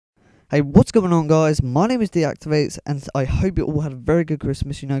Hey, what's going on, guys? My name is Deactivates, and I hope you all had a very good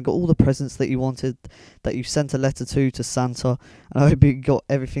Christmas. You know, got all the presents that you wanted, that you sent a letter to Santa, and I hope you got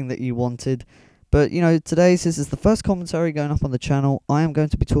everything that you wanted. But, you know, today, since it's the first commentary going up on the channel, I am going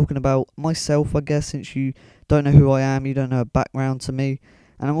to be talking about myself, I guess, since you don't know who I am, you don't know a background to me.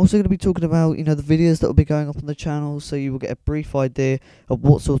 And I'm also going to be talking about, you know, the videos that will be going up on the channel, so you will get a brief idea of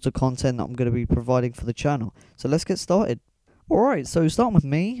what sort of content that I'm going to be providing for the channel. So let's get started. Alright, so starting with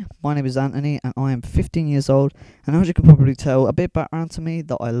me, my name is Anthony and I am 15 years old, and as you can probably tell, a bit of background to me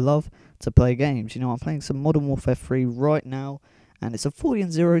that I love to play games. You know, I'm playing some Modern Warfare 3 right now, and it's a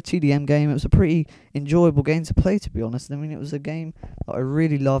 40-0 TDM game. It was a pretty enjoyable game to play, to be honest. I mean, it was a game that I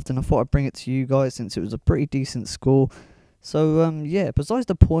really loved, and I thought I'd bring it to you guys since it was a pretty decent score. So, yeah, besides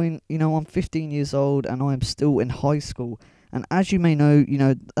the point, you know, I'm 15 years old and I am still in high school. And as you may know, you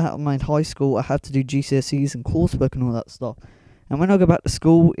know, at my high school, I had to do GCSEs and coursework and all that stuff. And when I go back to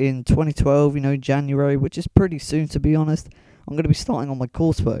school in 2012, you know, January, which is pretty soon to be honest, I'm going to be starting on my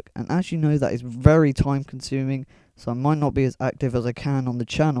coursework. And as you know, that is very time consuming, so I might not be as active as I can on the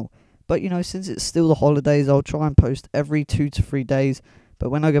channel. But, you know, since it's still the holidays, I'll try and post every 2 to 3 days.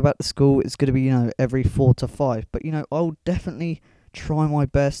 But when I go back to school, it's going to be, you know, every 4 to 5. But, you know, I'll definitely try my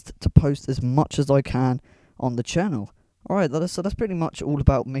best to post as much as I can on the channel. Alright, so that's pretty much all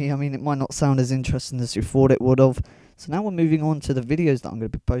about me. I mean, it might not sound as interesting as you thought it would have. So now we're moving on to the videos that I'm going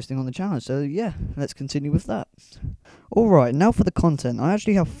to be posting on the channel. So yeah, let's continue with that. Alright, now for the content. I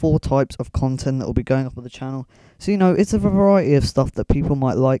actually have 4 types of content that will be going up on the channel. So, you know, it's a variety of stuff that people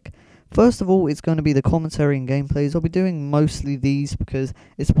might like. First of all, it's going to be the commentary and gameplays. I'll be doing mostly these because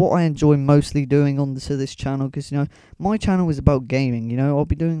it's what I enjoy mostly doing on this channel. Because, you know, my channel is about gaming. You know, I'll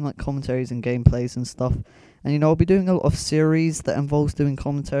be doing like commentaries and gameplays and stuff. And, you know, I'll be doing a lot of series that involves doing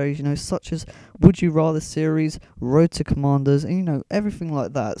commentaries, you know, such as Would You Rather series, Road to Commanders, and, you know, everything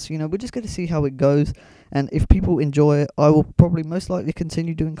like that. So, you know, we're just going to see how it goes. And if people enjoy it, I will probably most likely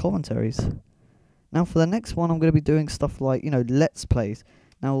continue doing commentaries. Now, for the next one, I'm going to be doing stuff like, you know, Let's Plays.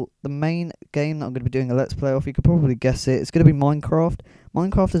 Now, the main game that I'm going to be doing a Let's Play of, you could probably guess it, it's going to be Minecraft.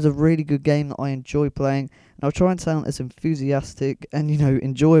 Minecraft is a really good game that I enjoy playing, and I'll try and sound as enthusiastic and, you know,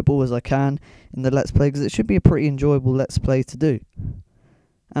 enjoyable as I can in the Let's Play, because it should be a pretty enjoyable Let's Play to do.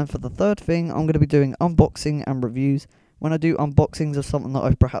 And for the third thing, I'm going to be doing unboxing and reviews. When I do unboxings of something that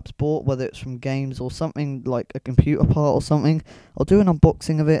I've perhaps bought, whether it's from games or something like a computer part or something, I'll do an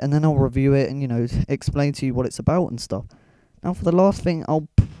unboxing of it and then I'll review it and, you know, explain to you what it's about and stuff. Now for the last thing, I'll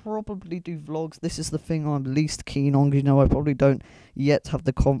probably do vlogs. This is the thing I'm least keen on. You know, I probably don't yet have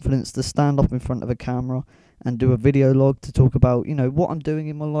the confidence to stand up in front of a camera and do a video log to talk about, you know, what I'm doing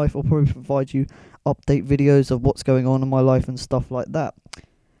in my life. I'll probably provide you update videos of what's going on in my life and stuff like that.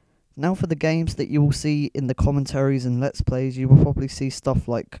 Now for the games that you will see in the commentaries and Let's Plays, you will probably see stuff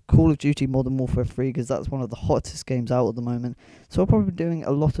like Call of Duty Modern Warfare 3, because that's one of the hottest games out at the moment. So I'll probably be doing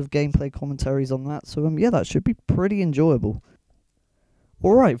a lot of gameplay commentaries on that. So yeah, that should be pretty enjoyable.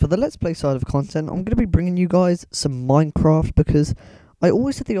 Alright, for the Let's Play side of content, I'm going to be bringing you guys some Minecraft, because I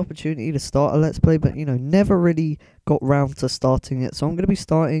always had the opportunity to start a Let's Play, but, you know, never really got round to starting it. So I'm going to be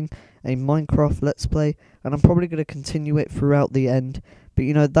starting a Minecraft Let's Play, and I'm probably going to continue it throughout the end. But,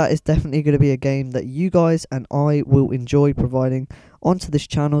 you know, that is definitely going to be a game that you guys and I will enjoy providing onto this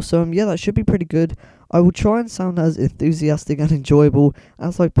channel. So, yeah, that should be pretty good. I will try and sound as enthusiastic and enjoyable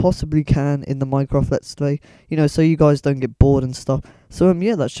as I possibly can in the Minecraft Let's Play, you know, so you guys don't get bored and stuff. So,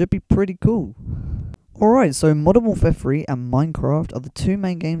 yeah, that should be pretty cool. Alright, so Modern Warfare 3 and Minecraft are the 2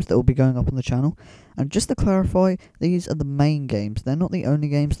 main games that will be going up on the channel. And just to clarify, these are the main games. They're not the only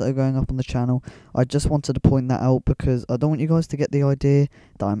games that are going up on the channel. I just wanted to point that out because I don't want you guys to get the idea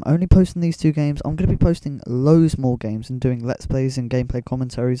that I'm only posting these 2 games. I'm going to be posting loads more games and doing Let's Plays and gameplay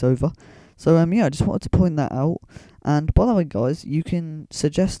commentaries over. So, yeah, I just wanted to point that out. And by the way, guys, you can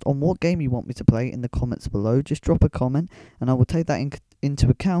suggest on what game you want me to play in the comments below. Just drop a comment and I will take that into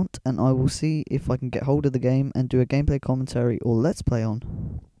account, and I will see if I can get hold of the game and do a gameplay commentary or Let's Play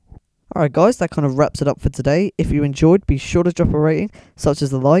on. Alright guys, that kind of wraps it up for today. If you enjoyed, be sure to drop a rating, such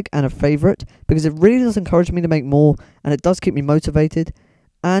as a like and a favourite, because it really does encourage me to make more, and it does keep me motivated.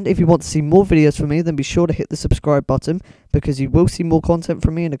 And if you want to see more videos from me, then be sure to hit the subscribe button, because you will see more content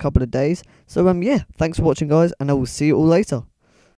from me in a couple of days. So yeah, thanks for watching guys, and I will see you all later.